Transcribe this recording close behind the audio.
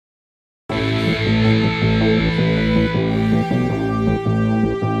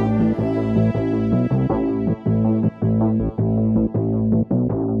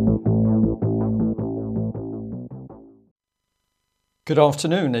Good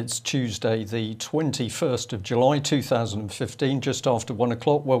afternoon. It's Tuesday, the 21st of July 2015, just after 1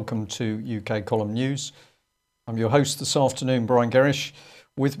 o'clock. Welcome to UK Column News. I'm your host this afternoon, Brian Gerrish.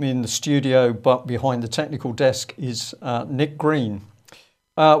 With me in the studio, but behind the technical desk, is Nick Green.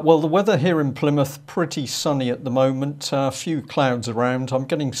 Well, the weather here in Plymouth, pretty sunny at the moment. A few clouds around. I'm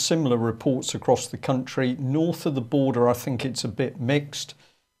getting similar reports across the country. North of the border, I think it's a bit mixed.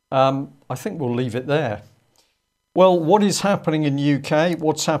 I think we'll leave it there. Well, what is happening in the UK?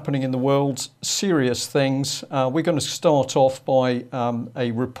 What's happening in the world? Serious things. We're going to start off by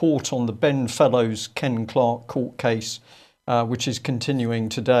a report on the Benfellowes Ken Clarke court case, which is continuing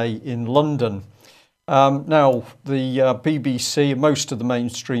today in London. Now, the BBC and most of the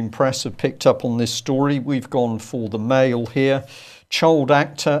mainstream press have picked up on this story. We've gone for the Mail here. Child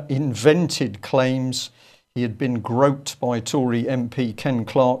actor invented claims he had been groped by Tory MP Ken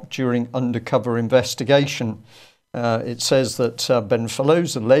Clarke during undercover investigation. It says that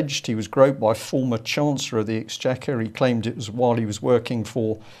Benfellowes alleged he was groped by former Chancellor of the Exchequer. He claimed it was while he was working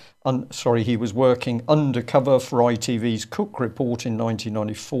undercover for ITV's Cook Report in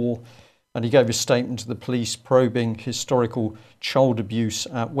 1994, and he gave a statement to the police probing historical child abuse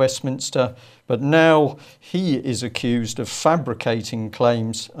at Westminster. But now he is accused of fabricating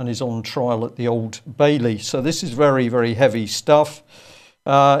claims and is on trial at the Old Bailey. So this is very, very heavy stuff.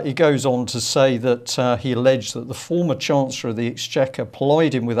 He goes on to say that he alleged that the former Chancellor of the Exchequer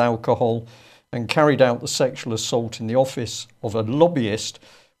plied him with alcohol and carried out the sexual assault in the office of a lobbyist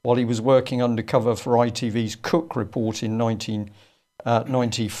while he was working undercover for ITV's Cook Report in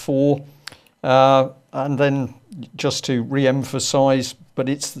 1994. And then, just to re-emphasise, but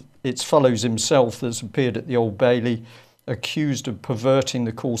it's Fellowes himself that's appeared at the Old Bailey, accused of perverting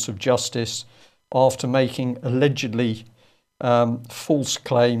the course of justice after making allegedly false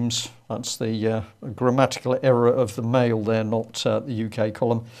claims. That's the grammatical error of the Mail there, not the UK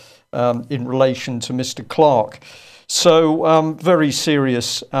column, in relation to Mr. Clarke. So very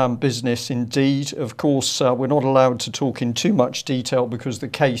serious business indeed. Of course, we're not allowed to talk in too much detail because the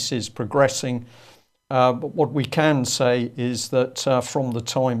case is progressing. But what we can say is that from the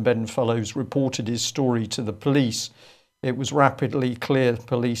time Benfellowes reported his story to the police, it was rapidly clear the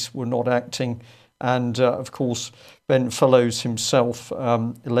police were not acting. And of course, Benfellowes himself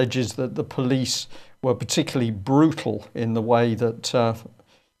alleges that the police were particularly brutal in the way that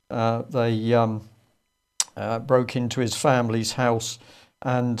they broke into his family's house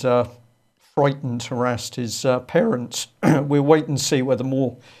and frightened, harassed his parents. We'll wait and see whether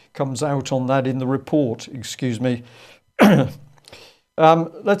more comes out on that in the report. Excuse me.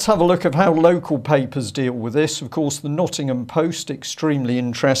 Let's have a look at how local papers deal with this. Of course, the Nottingham Post, extremely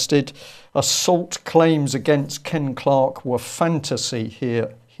interested. Assault claims against Ken Clarke were fantasy.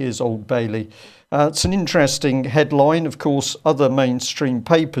 Here's Old Bailey. It's an interesting headline. Of course, other mainstream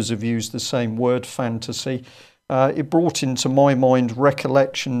papers have used the same word, fantasy. It brought into my mind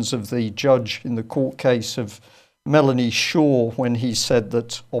recollections of the judge in the court case of Melanie Shaw when he said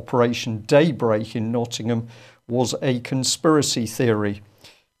that Operation Daybreak in Nottingham was a conspiracy theory.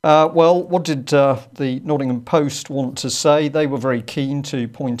 Well, what did the Nottingham Post want to say? They were very keen to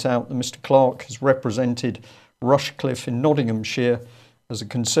point out that Mr. Clarke has represented Rushcliffe in Nottinghamshire as a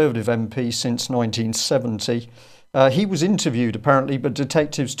Conservative MP since 1970. He was interviewed apparently, but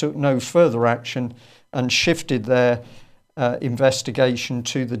detectives took no further action and shifted their investigation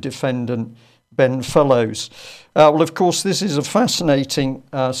to the defendant, Benfellowes. Well, of course, this is a fascinating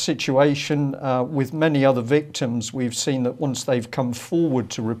situation with many other victims. We've seen that once they've come forward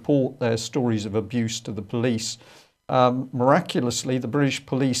to report their stories of abuse to the police, miraculously, the British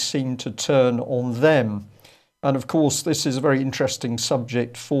police seem to turn on them. And of course, this is a very interesting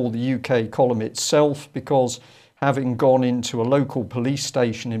subject for the UK column itself, because having gone into a local police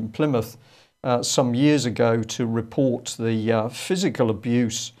station in Plymouth some years ago to report the physical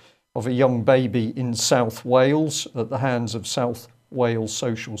abuse of a young baby in South Wales at the hands of South Wales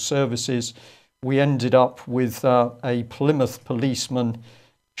Social Services, we ended up with a Plymouth policeman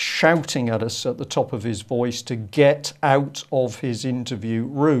shouting at us at the top of his voice to get out of his interview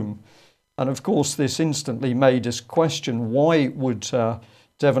room. And of course, this instantly made us question, why would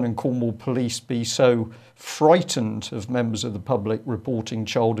Devon and Cornwall police be so frightened of members of the public reporting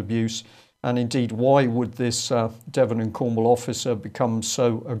child abuse? And indeed, why would this Devon and Cornwall officer become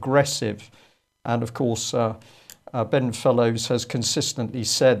so aggressive? And of course, Benfellowes has consistently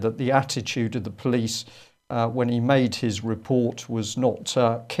said that the attitude of the police when he made his report was not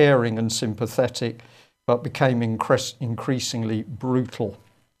caring and sympathetic, but became increasingly brutal.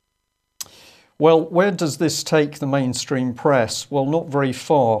 Well, where does this take the mainstream press? Well, not very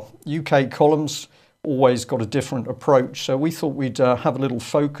far. UK columns always got a different approach. So we thought we'd have a little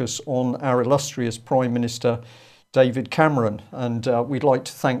focus on our illustrious Prime Minister, David Cameron. And we'd like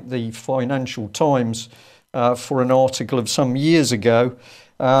to thank the Financial Times for an article of some years ago,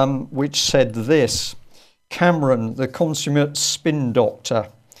 which said this: Cameron, the consummate spin doctor.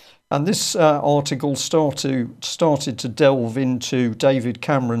 And this article started to delve into David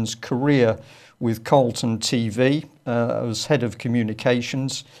Cameron's career with Carlton TV as head of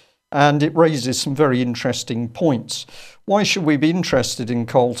communications, and it raises some very interesting points. Why should we be interested in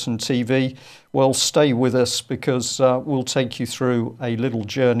Carlton TV? Well, stay with us, because we'll take you through a little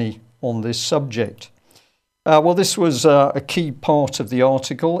journey on this subject. Well, this was a key part of the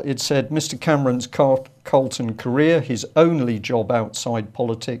article. It said Mr. Cameron's Carlton career, his only job outside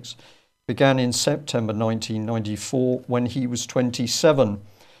politics, began in September 1994 when he was 27.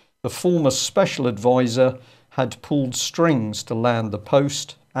 The former special advisor had pulled strings to land the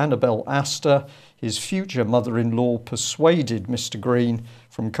post. Annabel Astor, his future mother-in-law, persuaded Mr. Green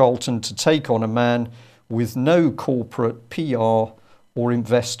from Carlton to take on a man with no corporate PR or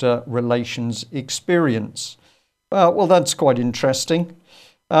investor relations experience. Well, that's quite interesting.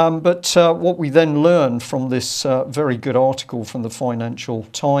 But what we then learned from this very good article from the Financial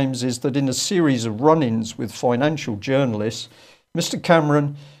Times is that in a series of run-ins with financial journalists, Mr.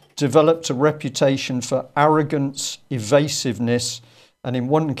 Cameron developed a reputation for arrogance, evasiveness, and in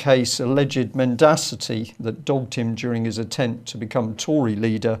one case, alleged mendacity that dogged him during his attempt to become Tory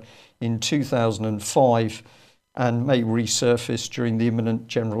leader in 2005 and may resurface during the imminent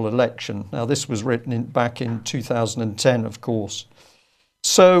general election. Now, this was written back in 2010, of course.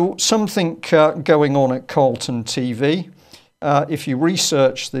 So something going on at Carlton TV. If you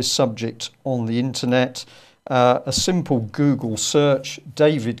research this subject on the internet, a simple Google search,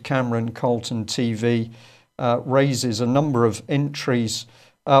 David Cameron Carlton TV, raises a number of entries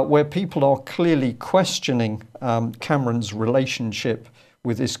where people are clearly questioning Cameron's relationship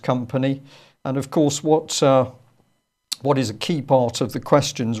with this company. And of course, what is a key part of the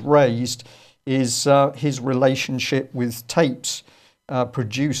questions raised is his relationship with tapes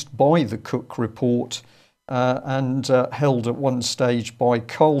produced by the Cook Report and held at one stage by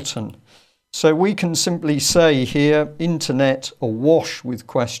Carlton. So we can simply say here, internet awash with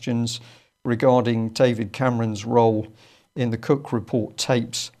questions regarding David Cameron's role in the Cook Report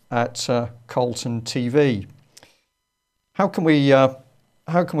tapes at Carlton TV. How can we have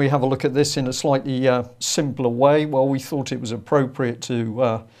a look at this in a slightly simpler way? Well, we thought it was appropriate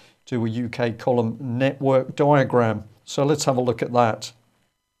to do a UK column network diagram. So let's have a look at that.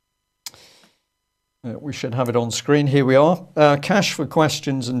 We should have it on screen. Here we are. Cash for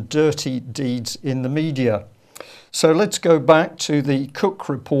questions and dirty deeds in the media. So let's go back to the Cook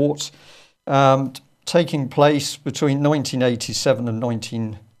Report taking place between 1987 and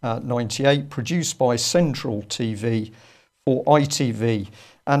 1998, produced by Central TV for ITV.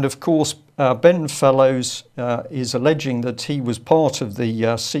 And of course, Ben Fellows is alleging that he was part of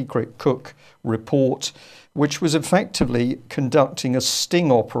the secret Cook Report, which was effectively conducting a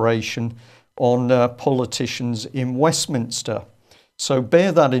sting operation on politicians in Westminster. So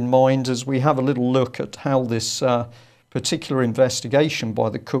bear that in mind as we have a little look at how this particular investigation by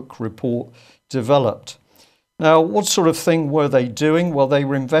the Cook Report developed. Now, what sort of thing were they doing? Well, they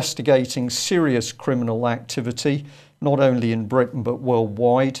were investigating serious criminal activity, not only in Britain but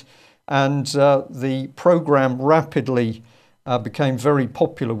worldwide. And the programme rapidly became very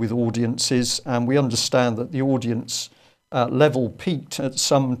popular with audiences, and we understand that the audience level peaked at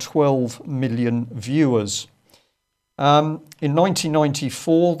some 12 million viewers. In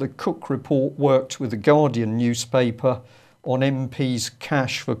 1994, the Cook Report worked with the Guardian newspaper on MPs'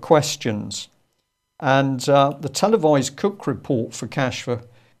 cash for questions. And the televised Cook Report for Cash for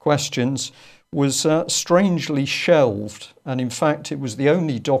Questions was strangely shelved. And in fact, it was the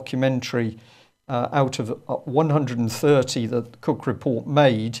only documentary out of 130 that the Cook Report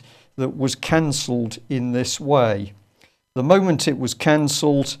made that was cancelled in this way. The moment it was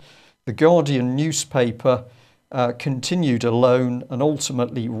cancelled, the Guardian newspaper continued alone and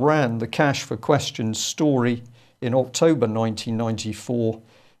ultimately ran the Cash for Questions story in October 1994,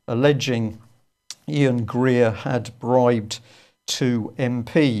 alleging Ian Greer had bribed 2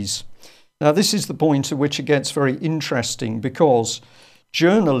 MPs. Now, this is the point at which it gets very interesting, because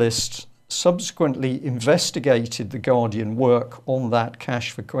journalists subsequently investigated the Guardian work on that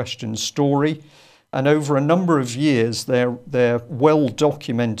Cash for Questions story, and over a number of years their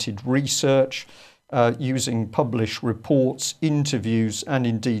well-documented research using published reports, interviews and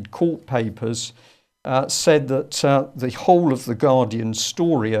indeed court papers said that the whole of the Guardian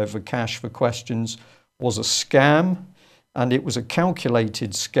story over Cash for Questions was a scam, and it was a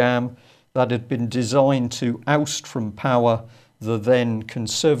calculated scam that had been designed to oust from power the then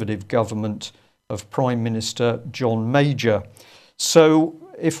Conservative government of Prime Minister John Major. So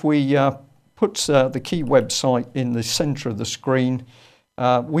if we put the key website in the centre of the screen,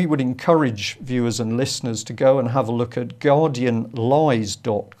 we would encourage viewers and listeners to go and have a look at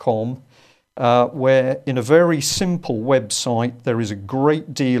guardianlies.com, where in a very simple website there is a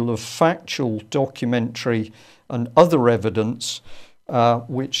great deal of factual documentary and other evidence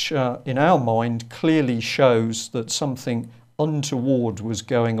which in our mind clearly shows that something untoward was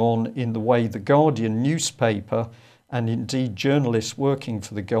going on in the way the Guardian newspaper, and indeed journalists working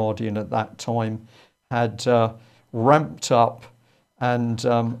for the Guardian at that time, had ramped up and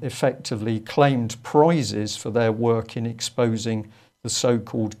effectively claimed prizes for their work in exposing the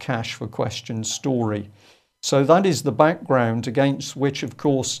so-called Cash for Questions story. So that is the background against which, of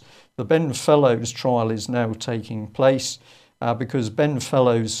course, the Ben Fellows trial is now taking place, because Ben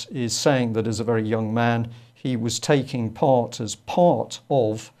Fellows is saying that as a very young man, he was taking part as part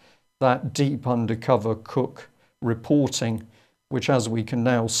of that deep undercover Cook reporting, which, as we can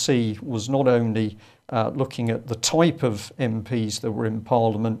now see, was not only looking at the type of MPs that were in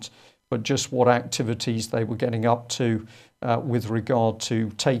Parliament, but just what activities they were getting up to with regard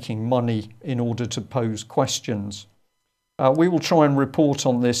to taking money in order to pose questions. We will try and report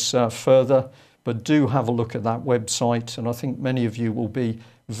on this further, but do have a look at that website, and I think many of you will be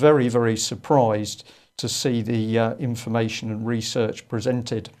very, very surprised to see the information and research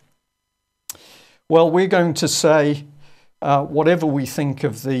presented. Well, we're going to say, whatever we think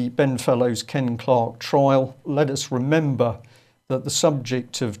of the Ben Fellows Ken Clarke trial, let us remember that the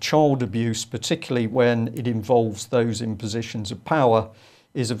subject of child abuse, particularly when it involves those in positions of power,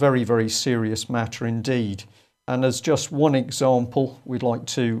 is a very, very serious matter indeed. And as just one example, we'd like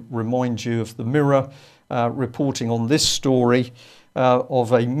to remind you of the Mirror reporting on this story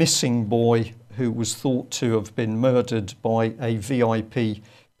of a missing boy who was thought to have been murdered by a VIP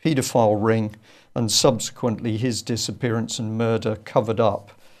paedophile ring, and subsequently his disappearance and murder covered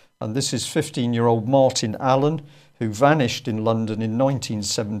up. And this is 15-year-old Martin Allen, who vanished in London in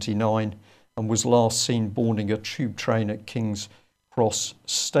 1979 and was last seen boarding a tube train at King's Cross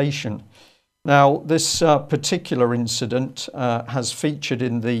Station. Now, this particular incident has featured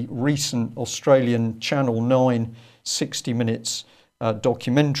in the recent Australian Channel 9 60 Minutes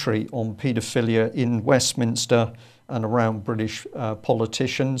documentary on paedophilia in Westminster and around British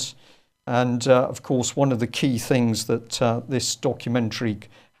politicians. And of course, one of the key things that this documentary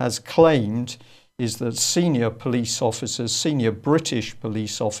has claimed is that senior police officers, senior British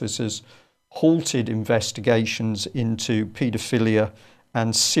police officers, halted investigations into paedophilia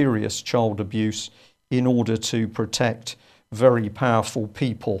and serious child abuse in order to protect very powerful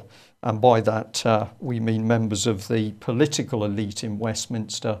people. And by that, we mean members of the political elite in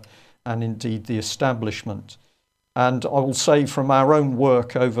Westminster and indeed the establishment. And I will say from our own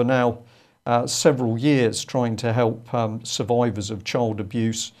work over now several years trying to help survivors of child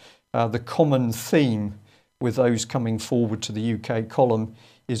abuse, the common theme with those coming forward to the UK column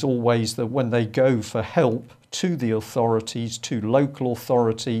is always that when they go for help to the authorities, to local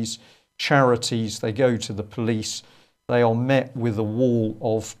authorities, charities, they go to the police, they are met with a wall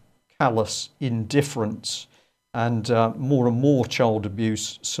of callous indifference. And more child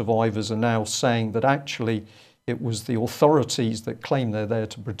abuse survivors are now saying that actually it was the authorities that claim they're there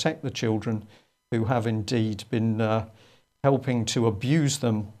to protect the children who have indeed been helping to abuse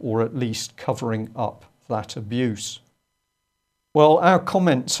them, or at least covering up that abuse. Well, our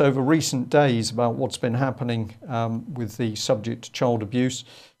comments over recent days about what's been happening with the subject of child abuse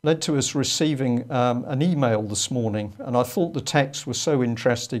led to us receiving an email this morning, and I thought the text was so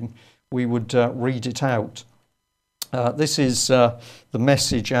interesting we would read it out. This is the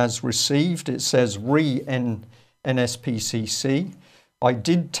message as received. It says, NSPCC. I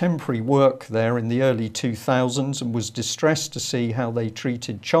did temporary work there in the early 2000s and was distressed to see how they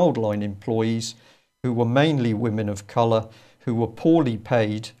treated Childline employees who were mainly women of colour, who were poorly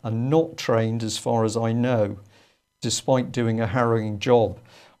paid and not trained as far as I know, despite doing a harrowing job.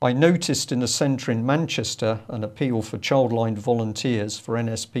 I noticed in a centre in Manchester an appeal for Childline volunteers for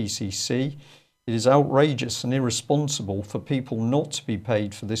NSPCC. It is outrageous and irresponsible for people not to be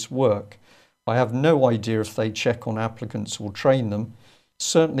paid for this work. I have no idea if they check on applicants or train them.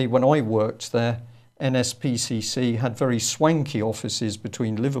 Certainly when I worked there, NSPCC had very swanky offices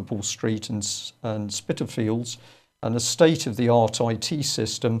between Liverpool Street and Spitalfields, and a state-of-the-art IT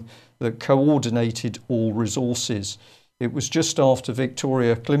system that coordinated all resources. It was just after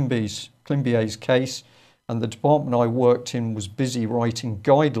Victoria Climbier's case, and the department I worked in was busy writing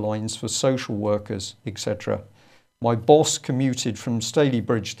guidelines for social workers, etc. My boss commuted from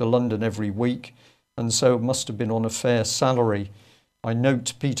Stalybridge to London every week, and so must have been on a fair salary. I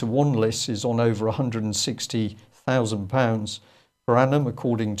note Peter Wanless is on over £160,000 per annum,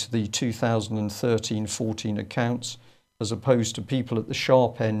 according to the 2013-14 accounts, as opposed to people at the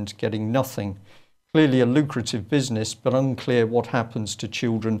sharp end getting nothing. Clearly a lucrative business, but unclear what happens to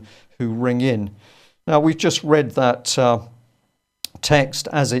children who ring in. Now, we've just read that text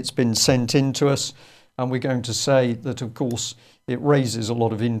as it's been sent in to us, and we're going to say that, of course, it raises a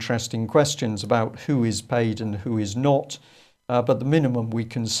lot of interesting questions about who is paid and who is not. But the minimum we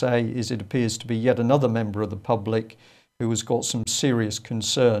can say is it appears to be yet another member of the public who has got some serious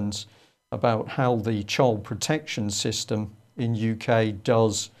concerns about how the child protection system in UK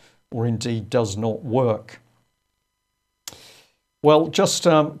does or indeed does not work. Well, just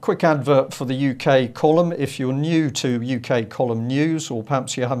a quick advert for the UK column. If you're new to UK column news, or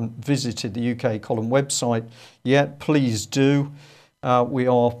perhaps you haven't visited the UK column website yet, please do. We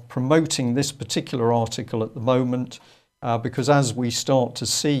are promoting this particular article at the moment because as we start to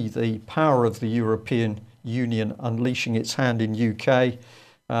see the power of the European Union unleashing its hand in UK,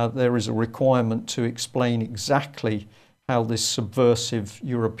 there is a requirement to explain exactly how this subversive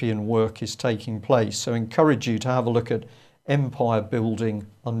European work is taking place. So I encourage you to have a look at Empire Building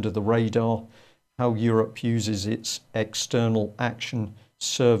Under the Radar, how Europe uses its External Action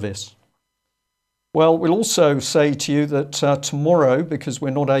Service. Well, we'll also say to you that tomorrow, because we're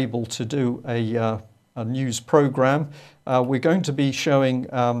not able to do a news programme, we're going to be showing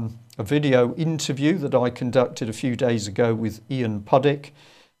a video interview that I conducted a few days ago with Ian Puddick.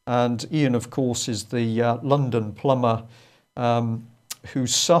 And Ian, of course, is the London plumber who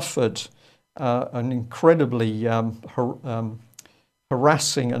suffered an incredibly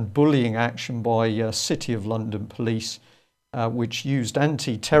harassing and bullying action by City of London police, which used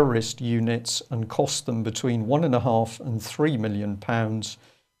anti-terrorist units and cost them between £1.5 and £3 million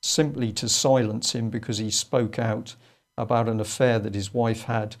simply to silence him because he spoke out about an affair that his wife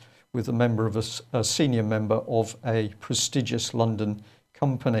had with a member of a senior member of a prestigious London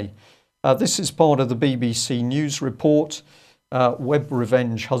company. This is part of the BBC News report. Web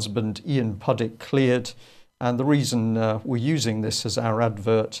revenge husband Ian Puddick cleared, and the reason we're using this as our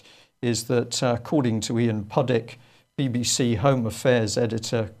advert is that according to Ian Puddick, BBC Home Affairs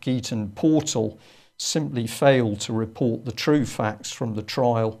editor Geaton Portal simply failed to report the true facts from the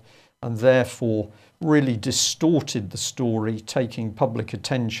trial and therefore really distorted the story, taking public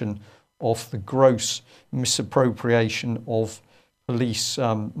attention off the gross misappropriation of police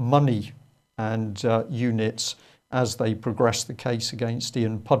money and units as they progress the case against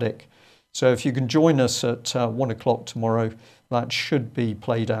Ian Puddick. So if you can join us at 1 o'clock tomorrow, that should be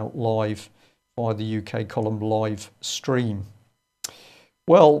played out live via the UK column live stream.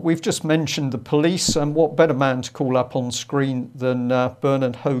 Well, we've just mentioned the police, and what better man to call up on screen than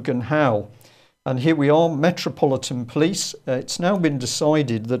Bernard Hogan Howe. And here we are, Metropolitan Police. It's now been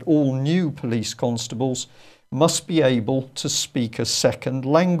decided that all new police constables must be able to speak a second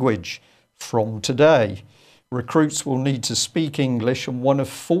language from today. Recruits will need to speak English and one of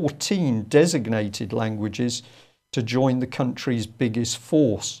 14 designated languages to join the country's biggest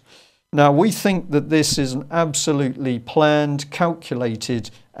force. Now, we think that this is an absolutely planned, calculated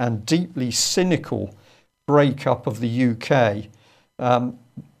and deeply cynical breakup of the UK.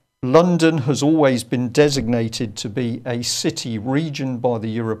 London has always been designated to be a city region by the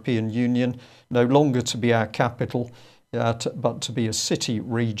European Union, no longer to be our capital, but to be a city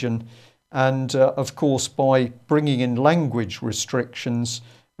region. And of course, by bringing in language restrictions,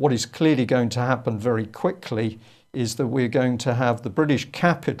 what is clearly going to happen very quickly is that we're going to have the British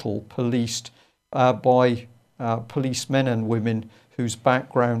capital policed by policemen and women whose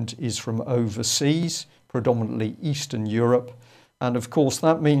background is from overseas, predominantly Eastern Europe. And of course,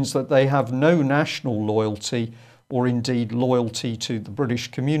 that means that they have no national loyalty or indeed loyalty to the British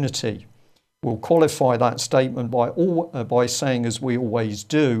community. We'll qualify that statement by saying, as we always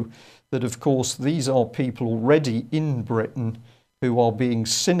do, that of course these are people already in Britain who are being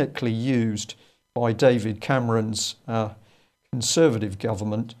cynically used by David Cameron's Conservative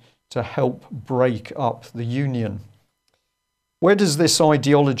government to help break up the Union. Where does this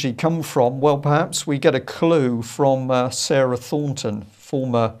ideology come from? Well, perhaps we get a clue from Sarah Thornton,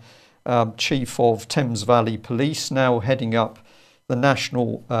 former Chief of Thames Valley Police, now heading up the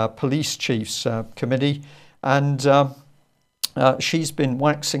National Police Chiefs Committee. And she's been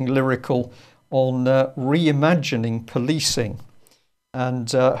waxing lyrical on reimagining policing.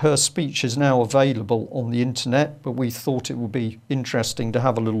 And her speech is now available on the internet, but we thought it would be interesting to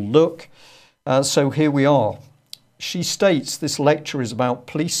have a little look. So here we are. She states this lecture is about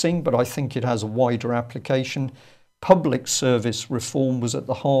policing, but I think it has a wider application. public service reform was at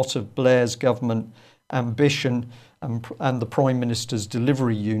the heart of Blair's government ambition and the Prime Minister's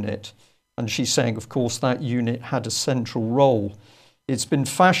delivery unit. And she's saying, of course, that unit had a central role. It's been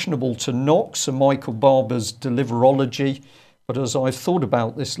fashionable to knock Sir Michael Barber's deliverology, but as I've thought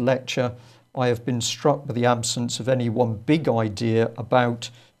about this lecture, I have been struck by the absence of any one big idea about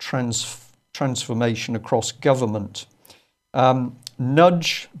transformation across government.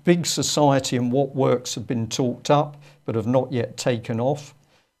 Nudge, big society and what works have been talked up, but have not yet taken off.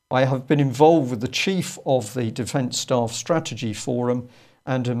 I have been involved with the chief of the Defence Staff Strategy Forum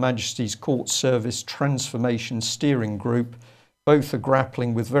and Her Majesty's Court Service Transformation Steering Group. Both are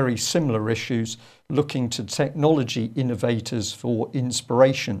grappling with very similar issues, looking to technology innovators for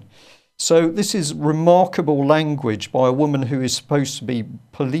inspiration. So this is remarkable language by a woman who is supposed to be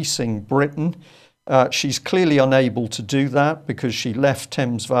policing Britain. She's clearly unable to do that because she left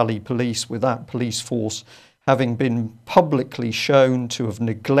Thames Valley Police with that police force having been publicly shown to have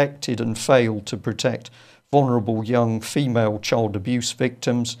neglected and failed to protect vulnerable young female child abuse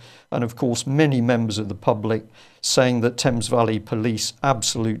victims, and of course many members of the public saying that Thames Valley Police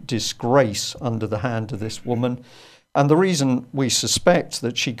absolute disgrace under the hand of this woman. And the reason we suspect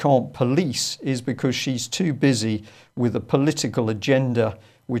that she can't police is because she's too busy with a political agenda,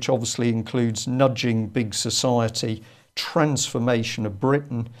 which obviously includes nudging big society, transformation of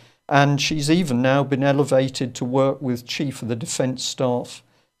Britain, and she's even now been elevated to work with Chief of the Defence Staff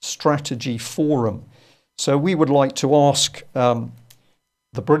Strategy Forum. So we would like to ask the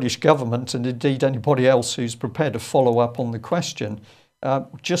British government, and indeed anybody else who's prepared to follow up on the question,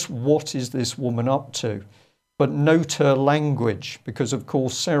 just what is this woman up to? But note her language, because of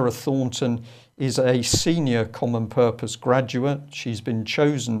course Sarah Thornton is a senior Common Purpose graduate. She's been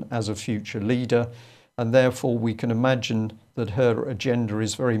chosen as a future leader, and therefore we can imagine that her agenda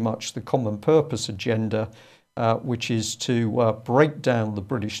is very much the Common Purpose agenda, which is to break down the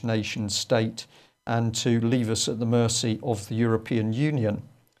British nation state and to leave us at the mercy of the European Union.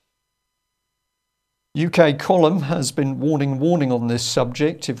 UK Column has been warning on this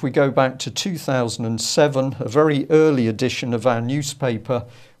subject. If we go back to 2007, a very early edition of our newspaper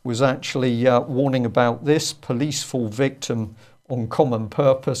was actually warning about this, police fall victim on Common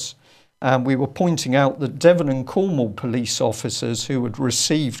Purpose. And we were pointing out that Devon and Cornwall police officers who had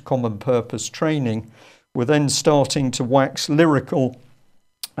received Common Purpose training were then starting to wax lyrical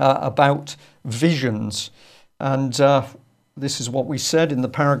about visions. And this is what we said in the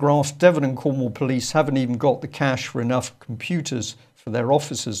paragraph. Devon and Cornwall police haven't even got the cash for enough computers for their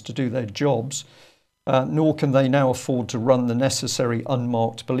officers to do their jobs, nor can they now afford to run the necessary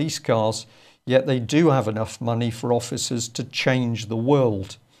unmarked police cars, yet they do have enough money for officers to change the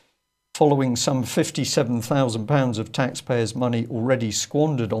world. Following some £57,000 of taxpayers' money already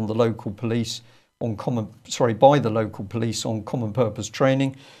squandered on the local police by the local police on Common Purpose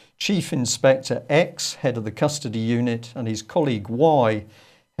training, Chief Inspector X, head of the custody unit, and his colleague Y,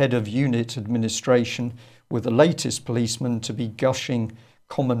 head of unit administration, were the latest policemen to be gushing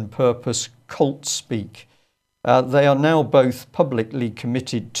Common Purpose cult speak. They are now both publicly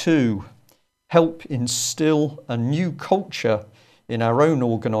committed to help instill a new culture in our own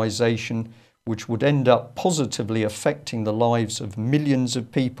organisation, which would end up positively affecting the lives of millions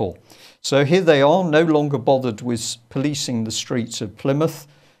of people. So here they are, no longer bothered with policing the streets of Plymouth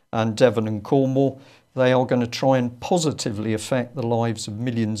and Devon and Cornwall. They are going to try and positively affect the lives of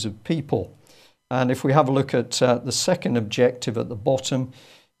millions of people. And if we have a look at the second objective at the bottom,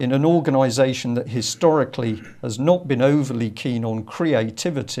 in an organisation that historically has not been overly keen on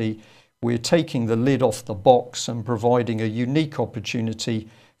creativity, we're taking the lid off the box and providing a unique opportunity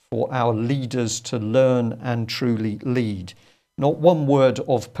for our leaders to learn and truly lead. Not one word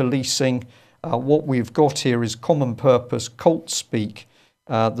of policing. What we've got here is Common Purpose cult speak,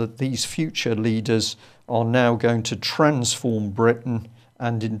 that these future leaders are now going to transform Britain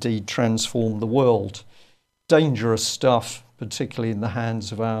and indeed transform the world. Dangerous stuff, particularly in the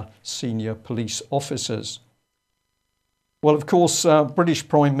hands of our senior police officers. Well, of course, British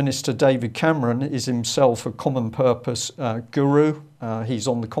Prime Minister David Cameron is himself a Common Purpose guru. He's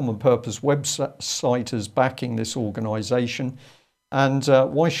on the Common Purpose website as backing this organisation. And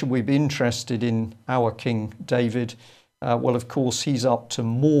why should we be interested in our King David? Well, of course, he's up to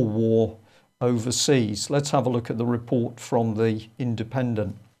more war overseas. Let's have a look at the report from the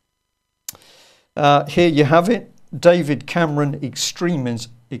Independent. Here you have it. David Cameron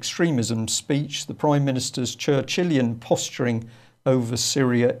extremism speech. The Prime Minister's Churchillian posturing over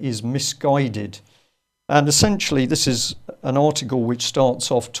Syria is misguided. And essentially this is an article which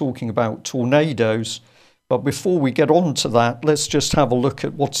starts off talking about tornadoes. But before we get on to that, let's just have a look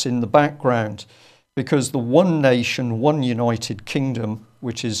at what's in the background. because the one nation, one United Kingdom,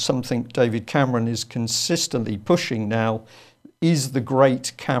 which is something David Cameron is consistently pushing now, is the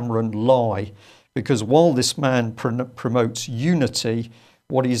great Cameron lie. Because while this man promotes unity,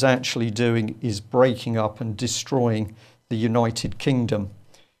 what he's actually doing is breaking up and destroying the United Kingdom.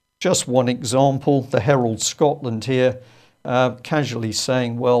 Just one example, the Herald Scotland here, casually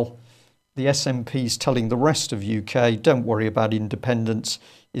saying, well, the SNP is telling the rest of UK, don't worry about independence,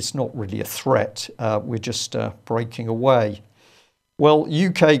 it's not really a threat, we're just breaking away. Well,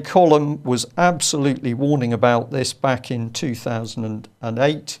 UK Column was absolutely warning about this back in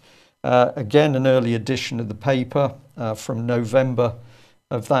 2008. Again, an early edition of the paper from November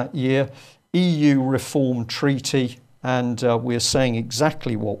of that year. EU Reform Treaty, and we're saying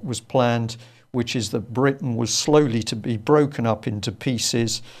exactly what was planned, which is that Britain was slowly to be broken up into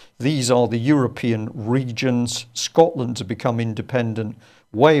pieces. These are the European regions, Scotland to become independent,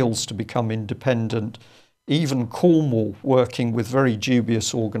 Wales to become independent, even Cornwall working with very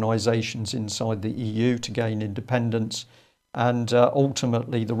dubious organisations inside the EU to gain independence, and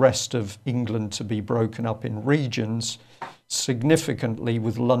ultimately the rest of England to be broken up in regions, significantly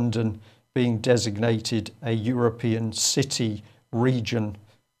with London being designated a European city region,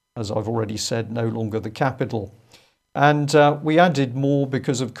 as I've already said, no longer the capital. And we added more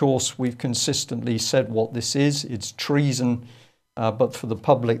because, of course, we've consistently said what this is. It's treason, but for the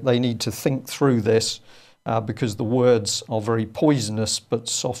public, they need to think through this because the words are very poisonous but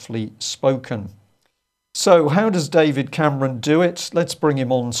softly spoken. So how does David Cameron do it? Let's bring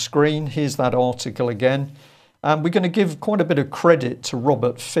him on screen. Here's that article again. And we're going to give quite a bit of credit to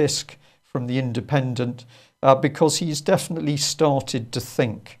Robert Fisk from The Independent because he's definitely started to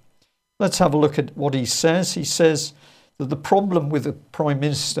think. Let's have a look at what he says. He says that the problem with the Prime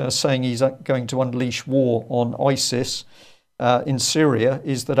Minister saying he's going to unleash war on ISIS in Syria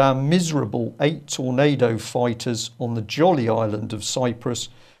is that our miserable 8 Tornado fighters on the jolly island of Cyprus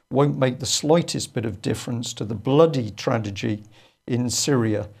won't make the slightest bit of difference to the bloody tragedy in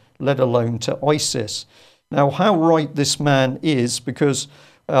Syria, let alone to ISIS. Now, how right this man is, because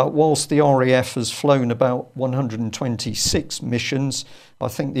whilst the RAF has flown about 126 missions, I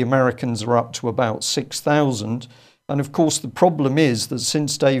think the Americans are up to about 6,000. And of course, the problem is that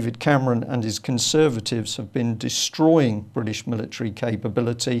since David Cameron and his Conservatives have been destroying British military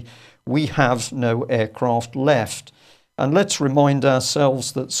capability, we have no aircraft left. And let's remind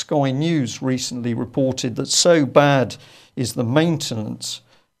ourselves that Sky News recently reported that so bad is the maintenance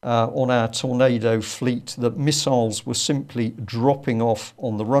on our Tornado fleet that missiles were simply dropping off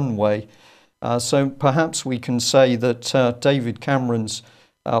on the runway. So perhaps we can say that David Cameron's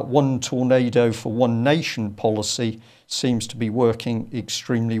one Tornado for one nation policy seems to be working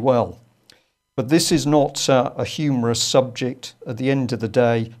extremely well. But this is not a humorous subject. At the end of the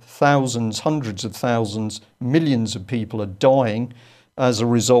day, thousands, hundreds of thousands, millions of people are dying as a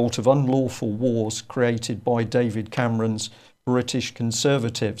result of unlawful wars created by David Cameron's British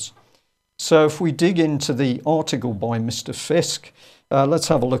Conservatives. So if we dig into the article by Mr. Fisk, let's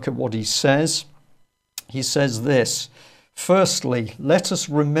have a look at what he says. He says this: firstly, let us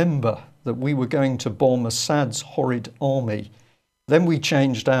remember that we were going to bomb Assad's horrid army. Then we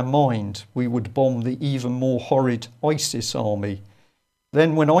changed our mind. We would bomb the even more horrid ISIS army.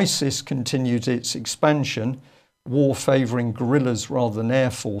 Then when ISIS continued its expansion, war favouring guerrillas rather than air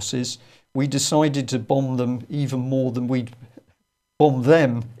forces, we decided to bomb them even more than we'd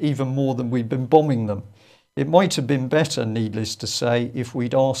been bombing them. It might have been better, needless to say, if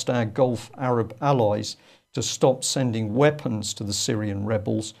we'd asked our Gulf Arab allies to stop sending weapons to the Syrian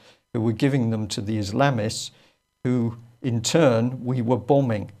rebels who were giving them to the Islamists, who in turn we were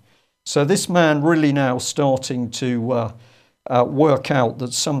bombing. So this man really now starting to work out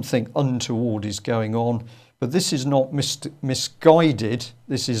that something untoward is going on. But this is not misguided.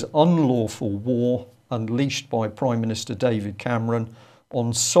 This is unlawful war unleashed by Prime Minister David Cameron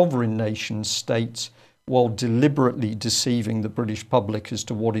on sovereign nation states while deliberately deceiving the British public as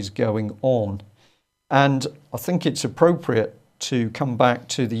to what is going on. And I think it's appropriate to come back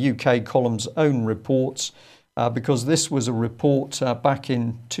to the UK column's own reports because this was a report back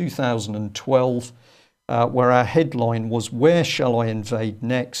in 2012 where our headline was, "Where shall I invade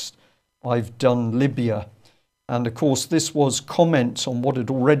next? I've done Libya." And of course, this was comments on what had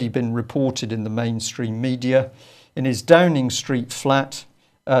already been reported in the mainstream media. In his Downing Street flat,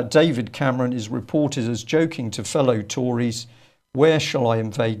 David Cameron is reported as joking to fellow Tories, "Where shall I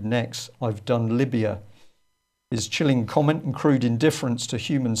invade next? I've done Libya." His chilling comment and crude indifference to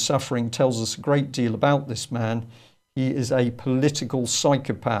human suffering tells us a great deal about this man. He is a political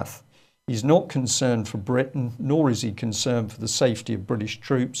psychopath. He's not concerned for Britain, nor is he concerned for the safety of British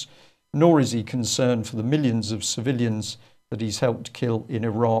troops, nor is he concerned for the millions of civilians that he's helped kill in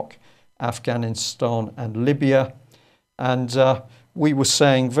Iraq, Afghanistan and Libya. And we were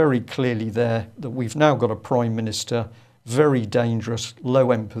saying very clearly there that we've now got a Prime Minister, very dangerous,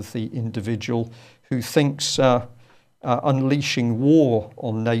 low empathy individual who thinks unleashing war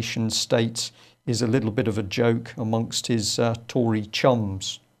on nation states is a little bit of a joke amongst his Tory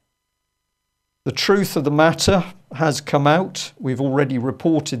chums. The truth of the matter has come out. We've already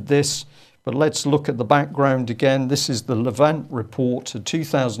reported this, but let's look at the background again. This is the Levant report, a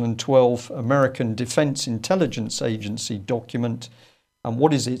 2012 American Defense Intelligence Agency document. And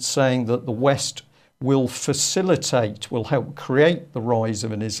what is it saying? That the West will help create the rise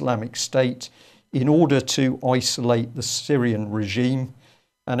of an Islamic State in order to isolate the Syrian regime.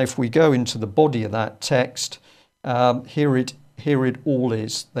 And if we go into the body of that text, here it all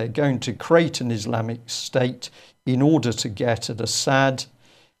is. They're going to create an Islamic State in order to get at Assad,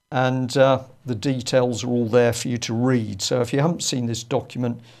 and the details are all there for you to read. So if you haven't seen this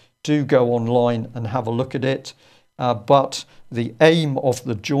document, do go online and have a look at it. But the aim of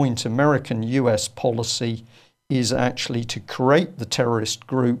the joint American-US policy is actually to create the terrorist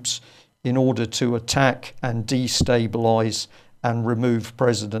groups in order to attack and destabilize and remove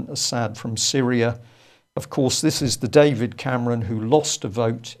President Assad from Syria. Of course, this is the David Cameron who lost a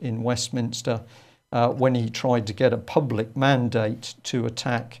vote in Westminster when he tried to get a public mandate to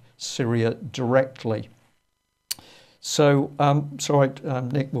attack Syria directly. So,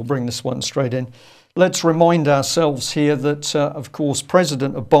 Nick, we'll bring this one straight in. Let's remind ourselves here that, of course,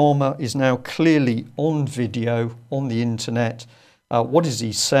 President Obama is now clearly on video on the internet. What is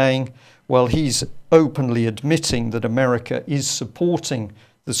he saying? Well, he's openly admitting that America is supporting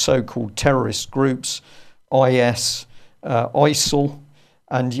the so-called terrorist groups, IS, ISIL,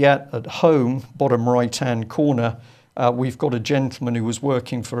 and yet at home, bottom right-hand corner, we've got a gentleman who was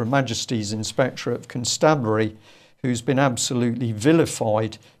working for Her Majesty's Inspectorate of Constabulary who's been absolutely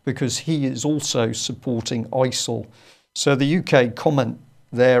vilified because he is also supporting ISIL. So the UK comment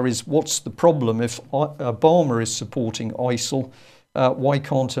there is, what's the problem if Obama is supporting ISIL? Why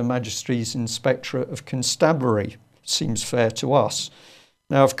can't Her Majesty's Inspectorate of Constabulary? Seems fair to us.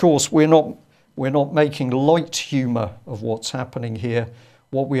 Now, of course, we're not making light humour of what's happening here.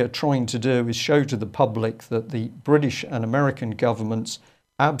 What we are trying to do is show to the public that the British and American governments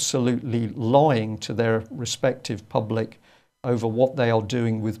absolutely lying to their respective public over what they are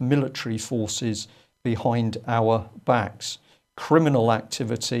doing with military forces behind our backs. Criminal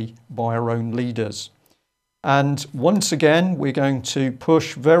activity by our own leaders. And once again, we're going to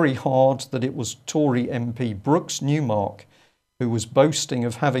push very hard that it was Tory MP Brooks Newmark who was boasting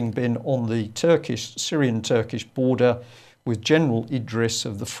of having been on the Syrian-Turkish border with General Idris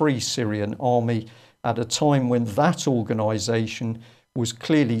of the Free Syrian Army at a time when that organisation was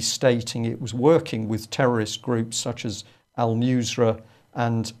clearly stating it was working with terrorist groups such as al-Nusra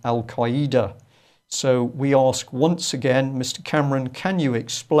and al-Qaeda. So we ask once again, Mr. Cameron, can you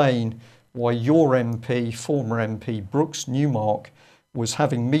explain why your MP, former MP Brooks Newmark, was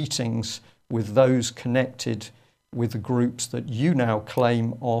having meetings with those connected with the groups that you now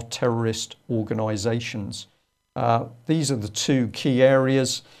claim are terrorist organisations? These are the two key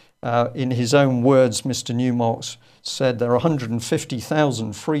areas. In his own words, Mr. Newmark said there are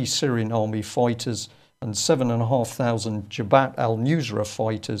 150,000 Free Syrian Army fighters and 7,500 Jabhat al-Nusra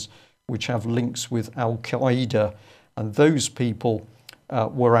fighters which have links with al-Qaeda, and those people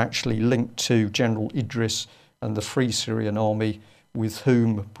were actually linked to General Idris and the Free Syrian Army with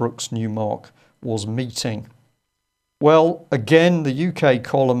whom Brooks Newmark was meeting. Well, again, the UK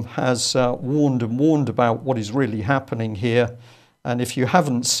column has warned about what is really happening here. And if you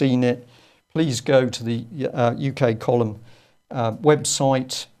haven't seen it, please go to the UK column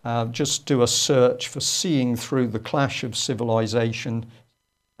website. Just do a search for Seeing Through the Clash of Civilization,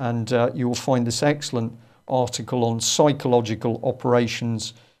 and you will find this excellent article on psychological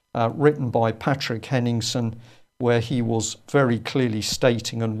operations written by Patrick Henningsen, where he was very clearly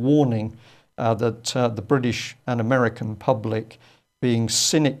stating and warning that the British and American public being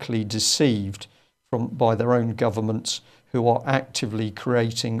cynically deceived by their own governments who are actively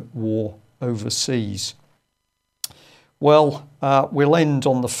creating war overseas. Well, we'll end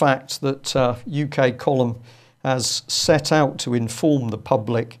on the fact that UK column has set out to inform the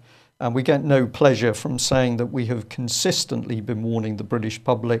public, and we get no pleasure from saying that we have consistently been warning the British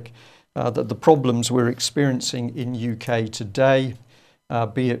public that the problems we're experiencing in UK today,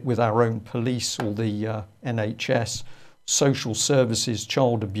 be it with our own police or the NHS, social services,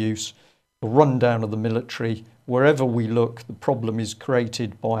 child abuse, the rundown of the military, wherever we look, the problem is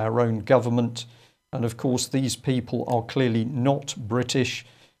created by our own government. And of course, these people are clearly not British.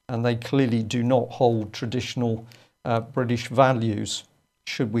 and they clearly do not hold traditional British values,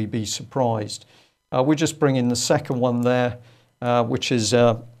 should we be surprised. We're just bringing the second one there, which is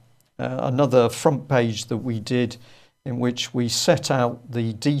another front page that we did, in which we set out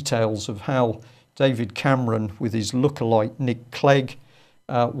the details of how David Cameron, with his lookalike Nick Clegg,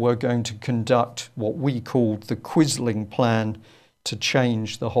 were going to conduct what we called the Quisling plan to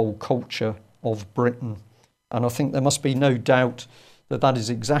change the whole culture of Britain. And I think there must be no doubt that that is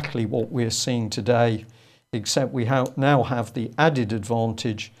exactly what we're seeing today, except we now have the added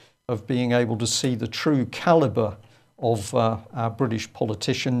advantage of being able to see the true calibre of our British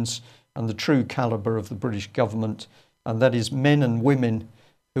politicians and the true calibre of the British government, and that is men and women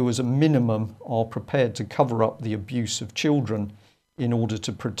who as a minimum are prepared to cover up the abuse of children in order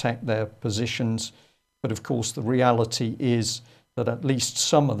to protect their positions. But of course the reality is that at least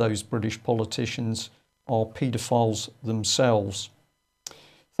some of those British politicians are paedophiles themselves.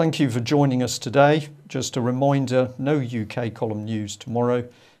 Thank you for joining us today. Just a reminder, no UK column news tomorrow,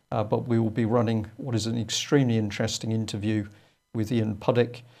 but we will be running what is an extremely interesting interview with Ian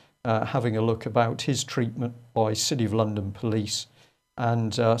Puddick, having a look about his treatment by City of London police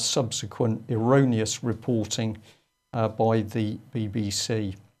and subsequent erroneous reporting by the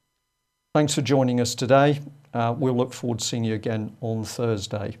BBC. Thanks for joining us today. We'll look forward to seeing you again on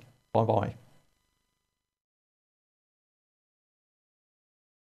Thursday. Bye-bye.